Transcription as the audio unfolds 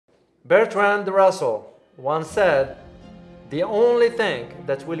Bertrand Russell once said, "The only thing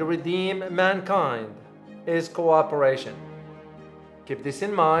that will redeem mankind is cooperation." Keep this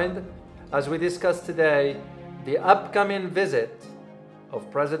in mind as we discuss today the upcoming visit of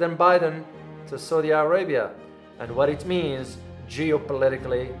President Biden to Saudi Arabia and what it means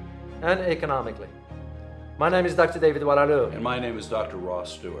geopolitically and economically. My name is Dr. David Walalu. And my name is Dr.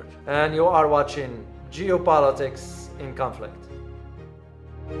 Ross Stewart. And you are watching Geopolitics in Conflict.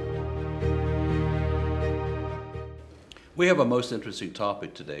 We have a most interesting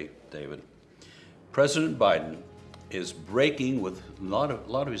topic today, David. President Biden is breaking with a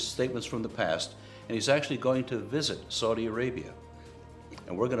lot of his statements from the past, and he's actually going to visit Saudi Arabia.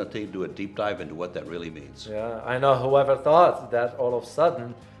 And we're going to do a deep dive into what that really means. Yeah, I know whoever thought that all of a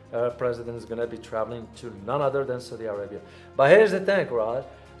sudden President is going to be traveling to none other than Saudi Arabia. But here's the thing, Rod.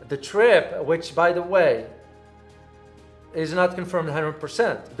 The trip, which by the way, is not confirmed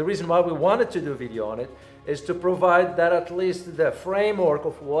 100%. The reason why we wanted to do a video on it is to provide that at least the framework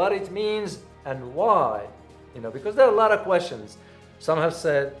of what it means and why. Because there are a lot of questions. Some have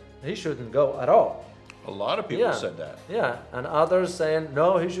said he shouldn't go at all. A lot of people said that. Yeah, and others saying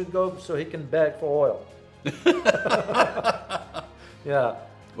no, he should go so he can beg for oil. Yeah.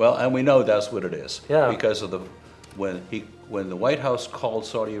 Well, and we know that's what it is. Yeah. Because of when the White House called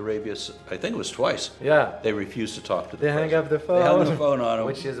Saudi Arabia, I think it was twice. Yeah. They refused to talk to the president. They hung up the phone. They hung the phone on him.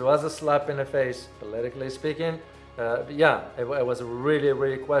 Which was a slap in the face, politically speaking. It was really,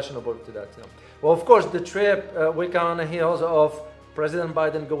 really questionable to that. Well, of course, the trip we come on the heels of President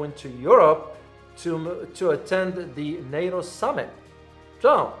Biden going to Europe to attend the NATO summit.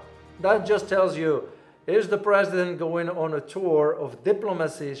 So that just tells you, is the president going on a tour of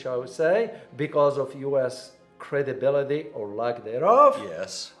diplomacy, shall we say, because of U.S. credibility or lack thereof?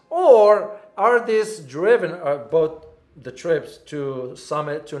 Yes. Or are these driven, both the trips to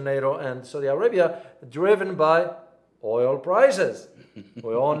summit, to NATO and Saudi Arabia, driven by oil prices?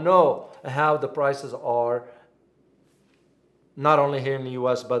 We all know how the prices are, not only here in the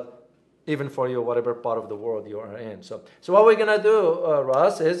U.S., but even for you, whatever part of the world you are in. So what we're going to do,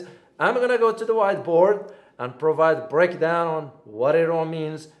 Ross, is I'm going to go to the whiteboard and provide a breakdown on what it all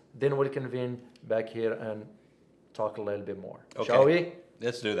means. Then we'll convene back here and talk a little bit more. Okay. Shall we?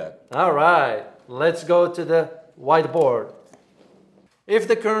 Let's do that. All right. Let's go to the whiteboard. If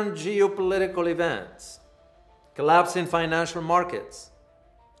the current geopolitical events, collapsing financial markets,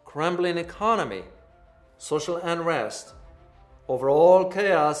 crumbling economy, social unrest, overall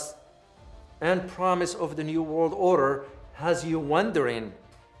chaos, and promise of the New World Order has you wondering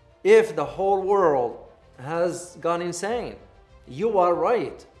if the whole world has gone insane, you are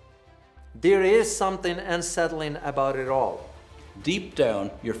right. There is something unsettling about it all. Deep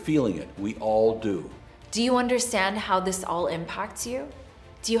down, you're feeling it. We all do. Do you understand how this all impacts you?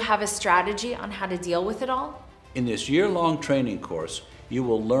 Do you have a strategy on how to deal with it all? In this year-long training course, you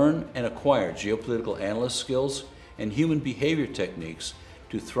will learn and acquire geopolitical analyst skills and human behavior techniques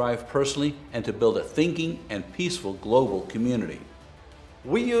to thrive personally and to build a thinking and peaceful global community.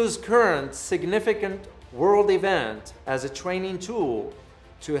 We use current significant world event as a training tool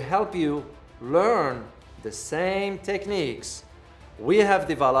to help you learn the same techniques we have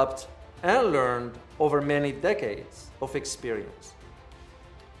developed and learned over many decades of experience.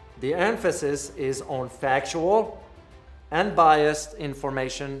 The emphasis is on factual, unbiased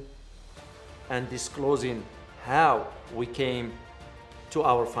information and disclosing how we came to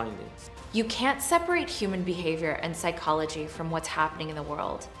our findings. You can't separate human behavior and psychology from what's happening in the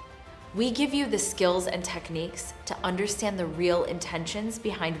world. We give you the skills and techniques to understand the real intentions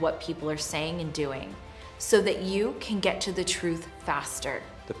behind what people are saying and doing, so that you can get to the truth faster.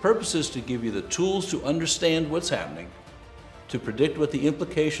 The purpose is to give you the tools to understand what's happening, to predict what the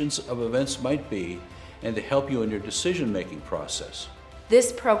implications of events might be, and to help you in your decision-making process.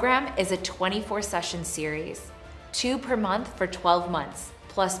 This program is a 24-session series, 2 per month for 12 months,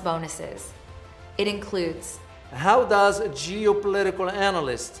 plus bonuses. It includes: how does a geopolitical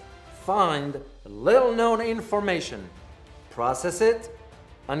analyst find little-known information, process it,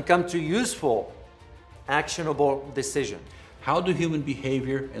 and come to useful, actionable decisions? How do human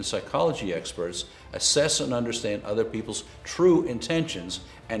behavior and psychology experts assess and understand other people's true intentions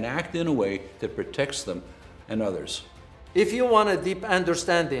and act in a way that protects them and others? If you want a deep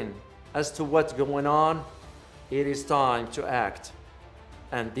understanding as to what's going on, it is time to act.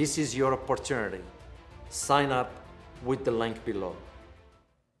 And this is your opportunity. Sign up with the link below.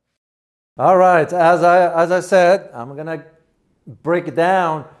 All right, as I said, I'm gonna break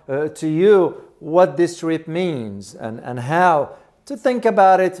down to you what this trip means and how to think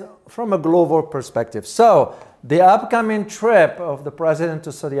about it from a global perspective. So the upcoming trip of the president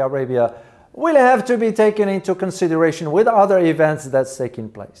to Saudi Arabia will have to be taken into consideration with other events that's taking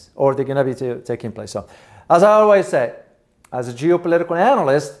place, or they're going to be taking place. So, as I always say, as a geopolitical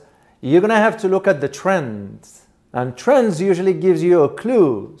analyst, you're going to have to look at the trends. And trends usually gives you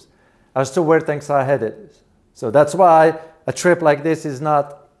clues as to where things are headed. So that's why a trip like this is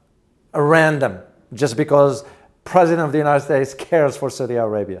not a random, just because President of the United States cares for Saudi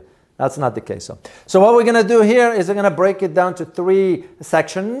Arabia. That's not the case. So what we're going to do here is we're going to break it down to 3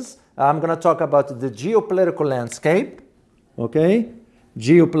 sections. I'm going to talk about the geopolitical landscape, okay?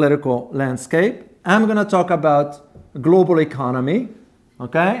 Geopolitical landscape. I'm going to talk about global economy,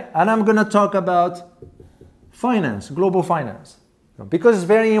 okay? And I'm going to talk about finance, global finance. Because it's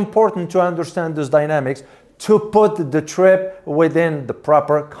very important to understand those dynamics to put the trip within the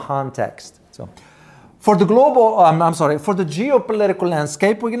proper context. So, for the for the geopolitical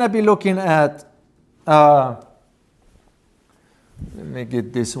landscape, we're going to be looking at, let me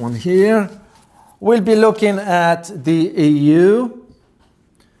get this one here. We'll be looking at the EU,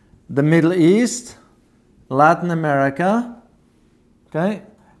 the Middle East, Latin America, okay,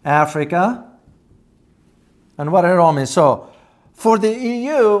 Africa, and what it all means. So, for the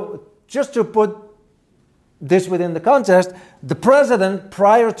EU, just to put this within the context, the president,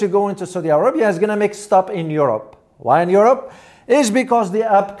 prior to going to Saudi Arabia, is going to make stop in Europe. Why in Europe? Is because the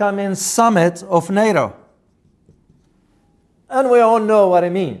upcoming summit of NATO. And we all know what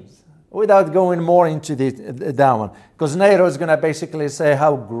it means, without going more into that one. Because NATO is going to basically say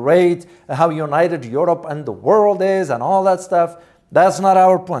how great, how united Europe and the world is, and all that stuff. That's not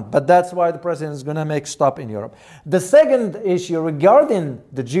our point, but that's why the president is going to make stop in Europe. The second issue regarding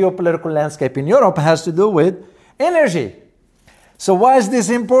the geopolitical landscape in Europe has to do with energy. So why is this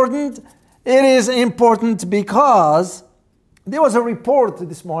important? It is important because there was a report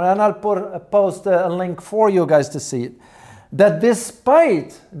this morning, and I'll post a link for you guys to see it, that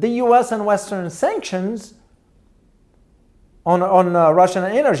despite the US and Western sanctions on Russian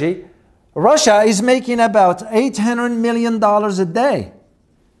energy, Russia is making about $800 million a day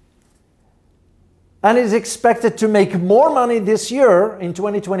and is expected to make more money this year in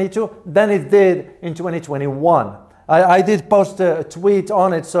 2022 than it did in 2021. I did post a tweet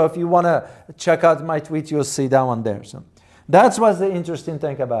on it, so if you want to check out my tweet, you'll see that one there. So that's what's the interesting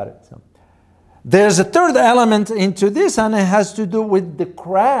thing about it. So there's a third element into this, and it has to do with the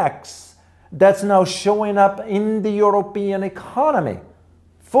cracks that's now showing up in the European economy.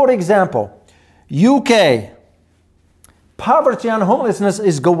 For example, UK, poverty and homelessness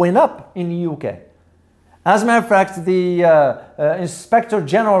is going up in the UK. As a matter of fact, the Inspector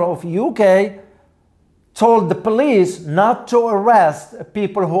General of UK told the police not to arrest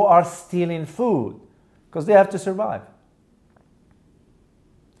people who are stealing food because they have to survive.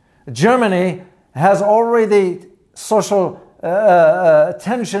 Germany has already social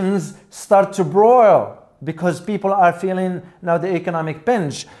tensions start to broil because people are feeling now the economic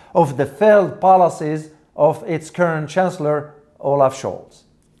pinch of the failed policies of its current chancellor, Olaf Scholz.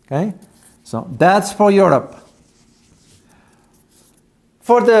 Okay? So that's for Europe.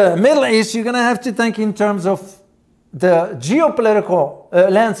 For the Middle East, you're going to have to think in terms of the geopolitical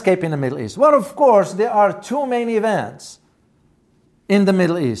landscape in the Middle East. Well, of course, there are 2 main events in the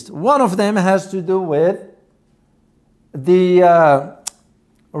Middle East. One of them has to do with the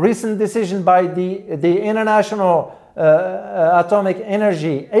recent decision by the International Atomic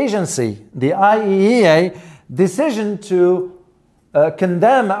Energy Agency, the IAEA, decision to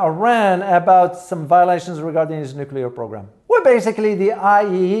condemn Iran about some violations regarding its nuclear program. Well, basically, the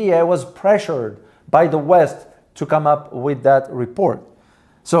IAEA was pressured by the West to come up with that report.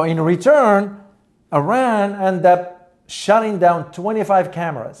 So in return, Iran ended up shutting down 25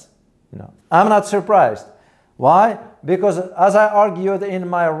 cameras. I'm not surprised. Why? Because as I argued in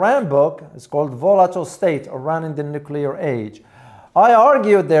my Iran book, it's called Volatile State, Iran in the Nuclear Age. I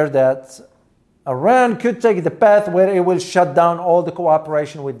argued there that Iran could take the path where it will shut down all the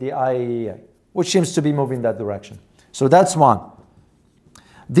cooperation with the IAEA, which seems to be moving that direction. So that's one.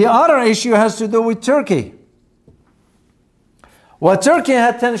 The other issue has to do with Turkey. Well, Turkey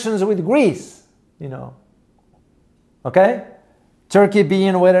had tensions with Greece, Okay? Turkey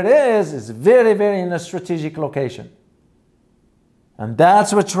being where it is very, very in a strategic location. And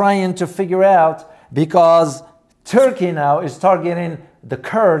that's what we're trying to figure out, because Turkey now is targeting the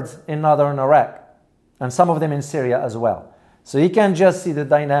Kurds in northern Iraq and some of them in Syria as well. So you can just see the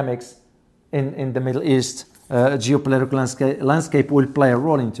dynamics in the Middle East. Geopolitical landscape will play a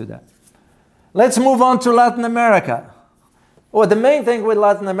role into that. Let's move on to Latin America. Well, the main thing with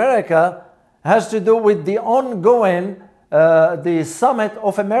Latin America has to do with the ongoing the Summit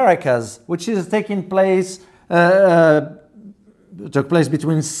of Americas, which is taking place took place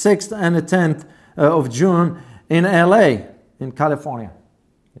between 6th and the 10th of June in LA, in California.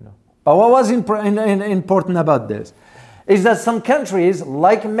 But what was important about this is that some countries,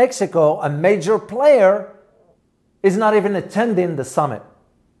 like Mexico, a major player, is not even attending the summit.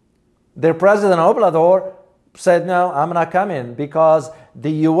 Their president, Obrador, said, no, I'm not coming, because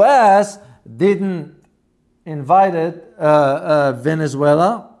the U.S. didn't invite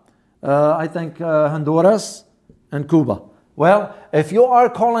Venezuela, I think Honduras, and Cuba. Well, if you are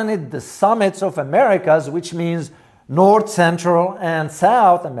calling it the Summits of Americas, which means North, Central, and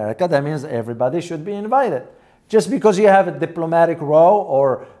South America, that means everybody should be invited. Just because you have a diplomatic row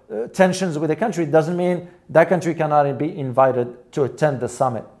or tensions with a country doesn't mean that country cannot be invited to attend the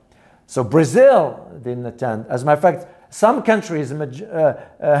summit. So Brazil didn't attend. As a matter of fact, some countries,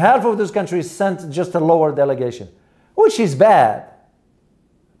 half of those countries sent just a lower delegation, which is bad,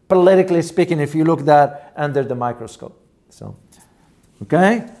 politically speaking, if you look at that under the microscope. So,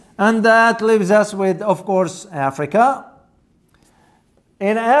 okay? And that leaves us with, of course, Africa.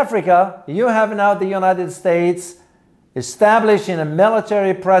 In Africa, you have now the United States establishing a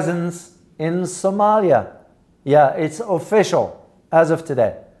military presence in Somalia. Yeah, it's official as of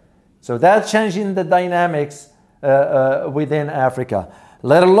today. So that's changing the dynamics within Africa.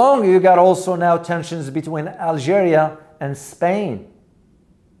 Let alone, you got also now tensions between Algeria and Spain.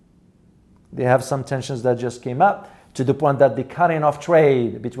 They have some tensions that just came up, to the point that they're cutting off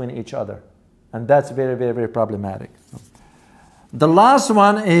trade between each other. And that's very, very, very problematic. The last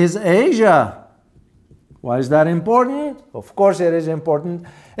one is Asia. Why is that important? Of course it is important.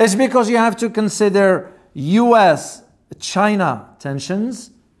 It's because you have to consider US-China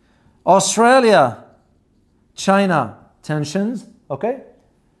tensions, Australia-China tensions, okay?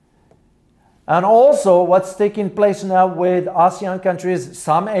 And also what's taking place now with ASEAN countries,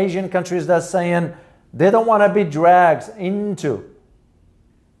 some Asian countries that are saying, they don't want to be dragged into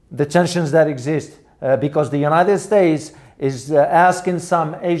the tensions that exist because the United States is asking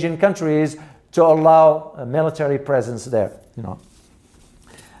some Asian countries to allow a military presence there.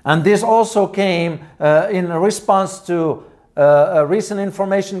 And this also came in response to recent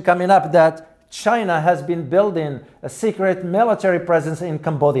information coming up that China has been building a secret military presence in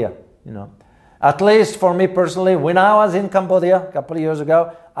Cambodia. At least for me personally, when I was in Cambodia a couple of years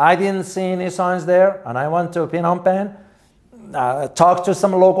ago, I didn't see any signs there, and I went to Phnom Penh, talked to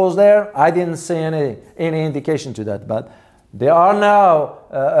some locals there. I didn't see any indication to that, but there are now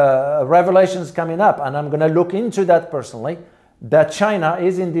revelations coming up, and I'm going to look into that personally, that China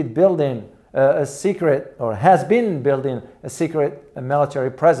is indeed building a secret, or has been building a secret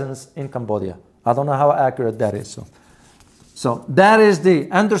military presence in Cambodia. I don't know how accurate that is. So that is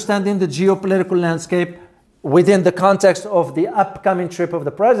the understanding the geopolitical landscape within the context of the upcoming trip of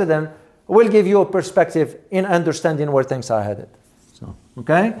the president will give you a perspective in understanding where things are headed. So,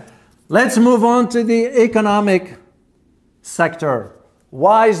 okay? Let's move on to the economic sector.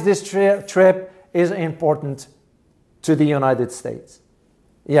 Why is this trip is important to the United States?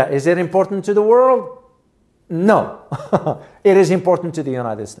 Yeah, is it important to the world? No. It is important to the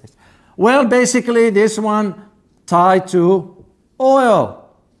United States. Well, basically this one tied to oil.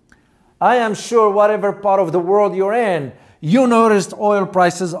 I am sure whatever part of the world you're in, you noticed oil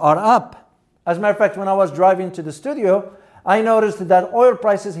prices are up. As a matter of fact, when I was driving to the studio, I noticed that oil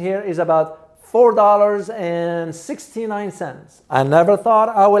prices here is about $4.69. I never thought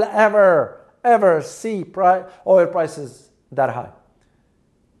I will ever see oil prices that high.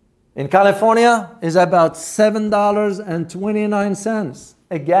 In California, is about $7.29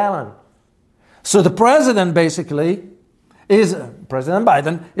 a gallon. So the president basically President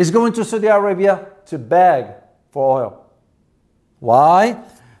Biden is going to Saudi Arabia to beg for oil. Why?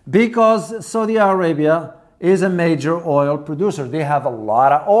 Because Saudi Arabia is a major oil producer. They have a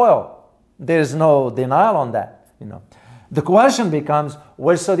lot of oil. There's no denial on that. The question becomes,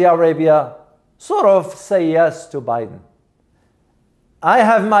 will Saudi Arabia sort of say yes to Biden? I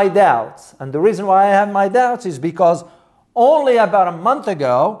have my doubts. And the reason why I have my doubts is because only about a month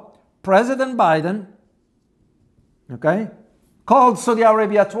ago, President Biden, called Saudi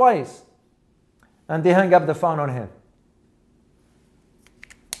Arabia twice, and they hung up the phone on him.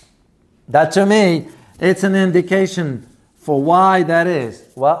 That to me, it's an indication for why that is.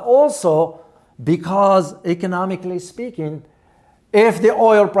 Well, also because economically speaking, if the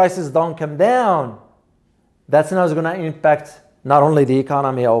oil prices don't come down, that's not going to impact not only the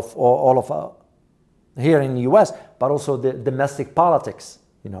economy of all of here in the U.S., but also the domestic politics,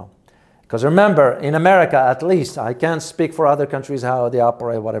 Because remember, in America at least, I can't speak for other countries how they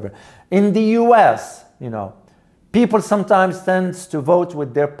operate, whatever. In the U.S., people sometimes tend to vote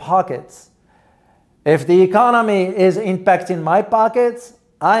with their pockets. If the economy is impacting my pockets,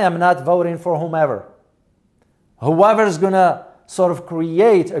 I am not voting for whomever. Whoever is going to sort of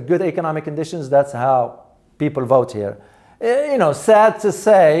create a good economic conditions, that's how people vote here. Sad to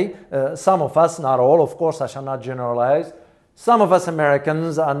say, some of us, not all, of course, I shall not generalize, some of us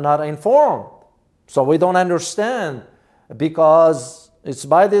Americans are not informed. So we don't understand, because it's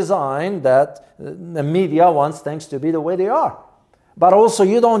by design that the media wants things to be the way they are. But also,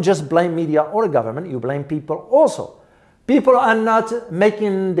 you don't just blame media or government, you blame people also. People are not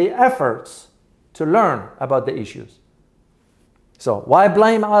making the efforts to learn about the issues. So why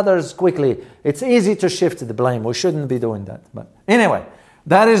blame others quickly? It's easy to shift the blame. We shouldn't be doing that. But anyway,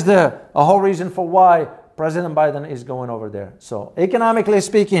 that is a whole reason for why President Biden is going over there. So economically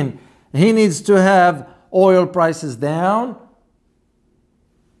speaking, he needs to have oil prices down,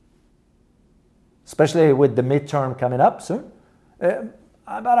 especially with the midterm coming up soon. But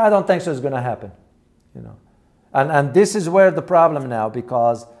I don't think so it's going to happen. And this is where the problem now,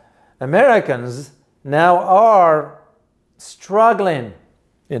 because Americans now are struggling,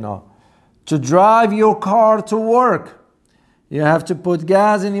 to drive your car to work. You have to put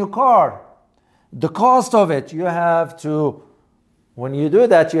gas in your car. The cost of it, when you do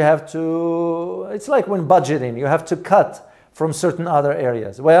that, it's like when budgeting, you have to cut from certain other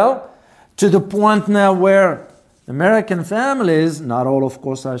areas. Well, to the point now where American families, not all, of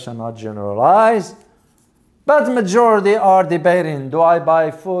course, I shall not generalize, but the majority are debating, do I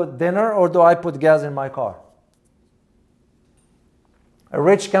buy dinner, or do I put gas in my car? A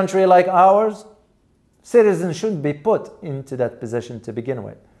rich country like ours, citizens shouldn't be put into that position to begin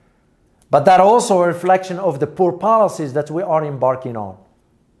with. But that also a reflection of the poor policies that we are embarking on.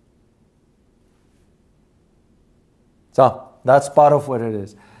 So that's part of what it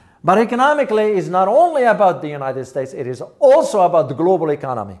is. But economically, it's not only about the United States, it is also about the global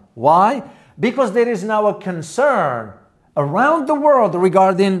economy. Why? Because there is now a concern around the world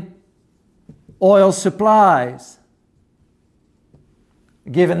regarding oil supplies,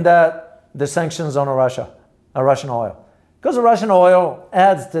 given that the sanctions on Russian oil. Because Russian oil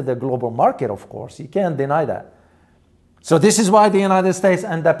adds to the global market, of course. You can't deny that. So this is why the United States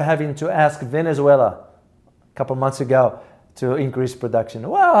ended up having to ask Venezuela a couple months ago to increase production.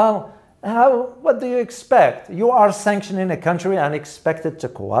 Well, what do you expect? You are sanctioning a country and expect it to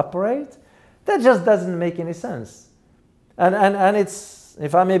cooperate? That just doesn't make any sense. And it's,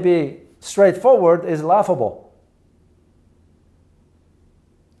 if I may be straightforward, is laughable.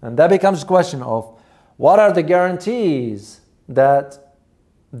 And that becomes a question of what are the guarantees that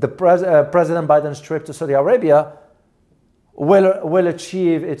the President Biden's trip to Saudi Arabia will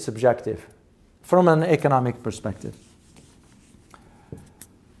achieve its objective from an economic perspective.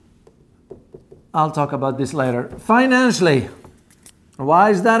 I'll talk about this later. Financially,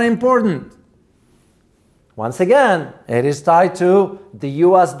 why is that important? Once again, it is tied to the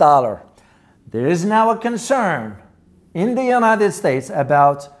US dollar. There is now a concern in the United States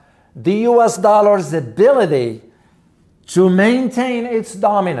about the US dollar's ability to maintain its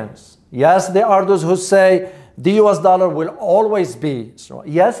dominance. Yes, there are those who say the US dollar will always be strong.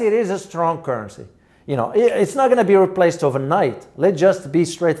 Yes, it is a strong currency. It's not going to be replaced overnight. Let's just be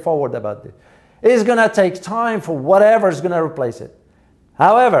straightforward about it. It's going to take time for whatever is going to replace it.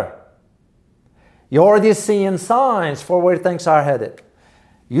 However, you're already seeing signs for where things are headed.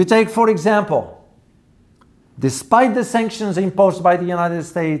 You take, for example, despite the sanctions imposed by the United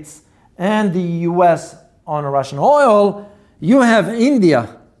States and the US on Russian oil, you have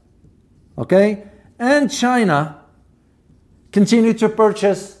India, and China continue to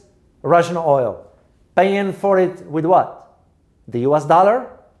purchase Russian oil. Paying for it with what? The US dollar?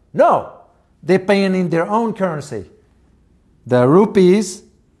 No. They're paying in their own currency, the rupees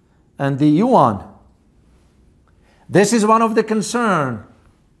and the yuan. This is one of the concerns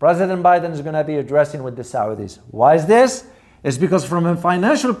President Biden is going to be addressing with the Saudis. Why is this? It's because from a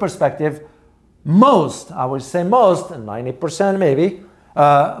financial perspective, I would say most, 90% maybe,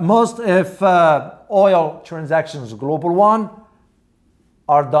 most if oil transactions, global one,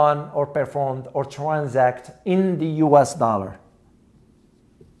 are done or performed or transact in the US dollar.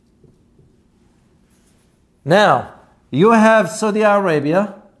 Now, you have Saudi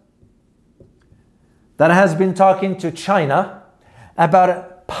Arabia that has been talking to China about a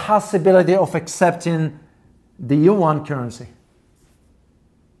possibility of accepting the yuan currency.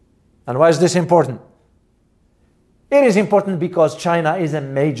 And why is this important? It is important because China is a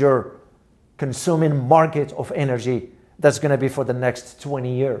major consuming market of energy that's going to be for the next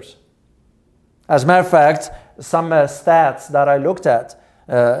 20 years. As a matter of fact, some stats that I looked at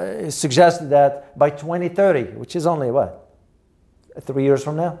suggest that by 2030, which is only 3 years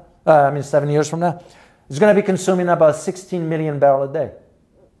from now, 7 years from now, is going to be consuming about 16 million barrels a day.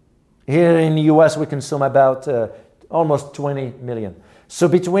 Here in the US, we consume about almost 20 million. So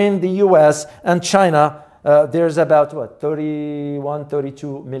between the US and China, there's about 31,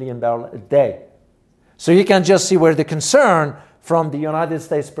 32 million barrels a day. So you can just see where the concern from the United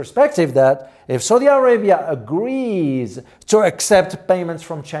States perspective that if Saudi Arabia agrees to accept payments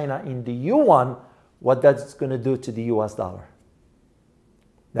from China in the yuan, what that's going to do to the US dollar.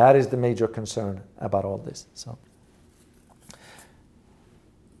 That is the major concern about all this. So,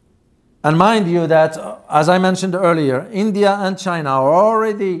 and mind you that, as I mentioned earlier, India and China are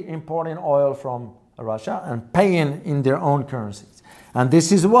already importing oil from Russia and paying in their own currencies. And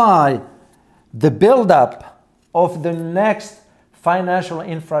this is why the buildup of the next financial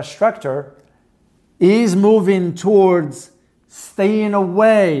infrastructure is moving towards staying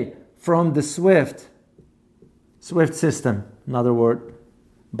away from the SWIFT system. In other words,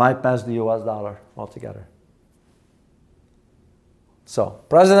 bypass the US dollar altogether. So,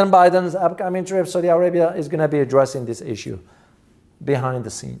 President Biden's upcoming trip to Saudi Arabia is going to be addressing this issue behind the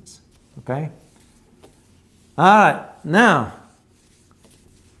scenes. Okay? All right. Now,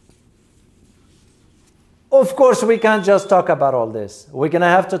 of course, we can't just talk about all this. We're going to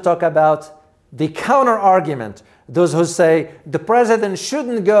have to talk about the counter argument. Those who say the president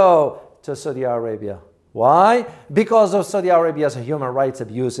shouldn't go to Saudi Arabia. Why? Because of Saudi Arabia's human rights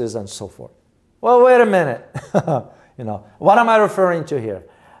abuses and so forth. Well, wait a minute. What am I referring to here?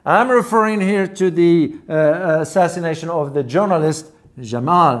 I'm referring here to the assassination of the journalist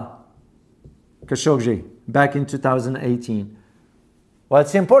Jamal Khashoggi back in 2018. Well,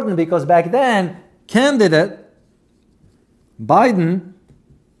 it's important because back then, candidate Biden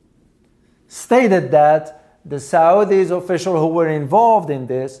stated that the Saudis officials who were involved in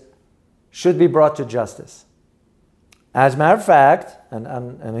this should be brought to justice. As a matter of fact,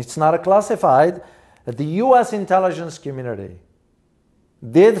 and it's not a classified, the U.S. intelligence community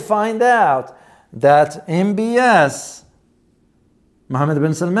did find out that MBS, Mohammed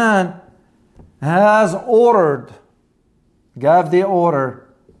bin Salman, has gave the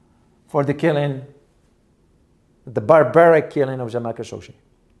order for the killing, the barbaric killing of Jamal Khashoggi.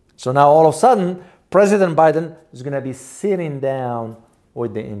 So now all of a sudden, President Biden is going to be sitting down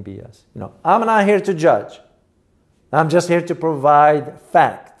with the MBS. I'm not here to judge. I'm just here to provide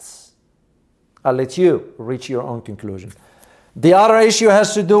facts. I'll let you reach your own conclusion. The other issue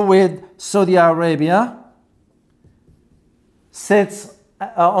has to do with Saudi Arabia sits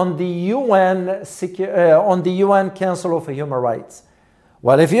on the UN Council of Human Rights.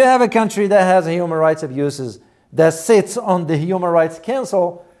 Well, if you have a country that has human rights abuses that sits on the Human Rights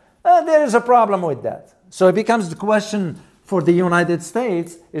Council, there is a problem with that. So it becomes the question for the United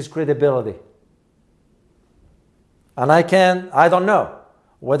States is credibility. And I don't know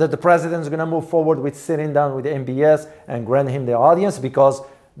whether the president is going to move forward with sitting down with the MBS and grant him the audience because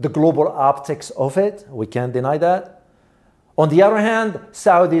the global optics of it, we can't deny that. On the other hand,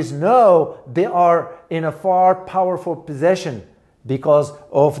 Saudis know they are in a far powerful position because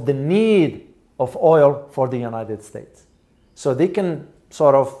of the need of oil for the United States. So they can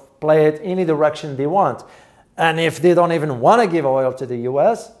sort of play it any direction they want. And if they don't even want to give oil to the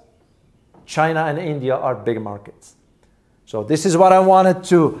US, China and India are big markets. So this is what I wanted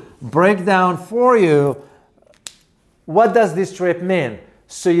to break down for you. What does this trip mean?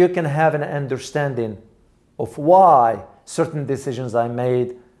 So you can have an understanding of why certain decisions I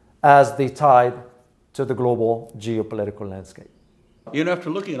made as they tied to the global geopolitical landscape. After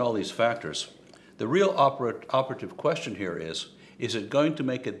looking at all these factors, the real operative question here is it going to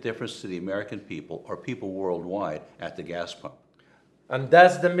make a difference to the American people or people worldwide at the gas pump? And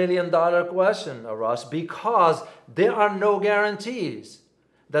that's the $1 million question, Aras, because there are no guarantees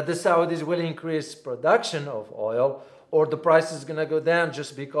that the Saudis will increase production of oil or the price is going to go down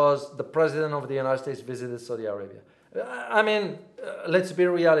just because the president of the United States visited Saudi Arabia. I mean, let's be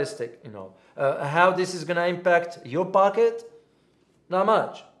realistic, how this is going to impact your pocket? Not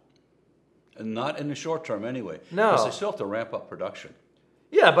much. Not in the short term anyway. No. Because they still have to ramp up production.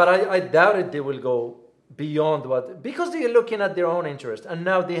 Yeah, but I doubt it they will go beyond because they're looking at their own interest. And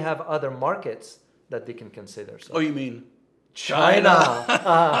now they have other markets that they can consider. So. Oh, you mean China?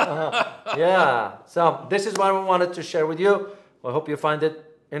 Yeah. So this is what we wanted to share with you. I hope you find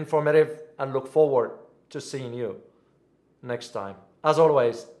it informative and look forward to seeing you next time. As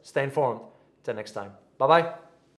always, stay informed. Till next time. Bye-bye.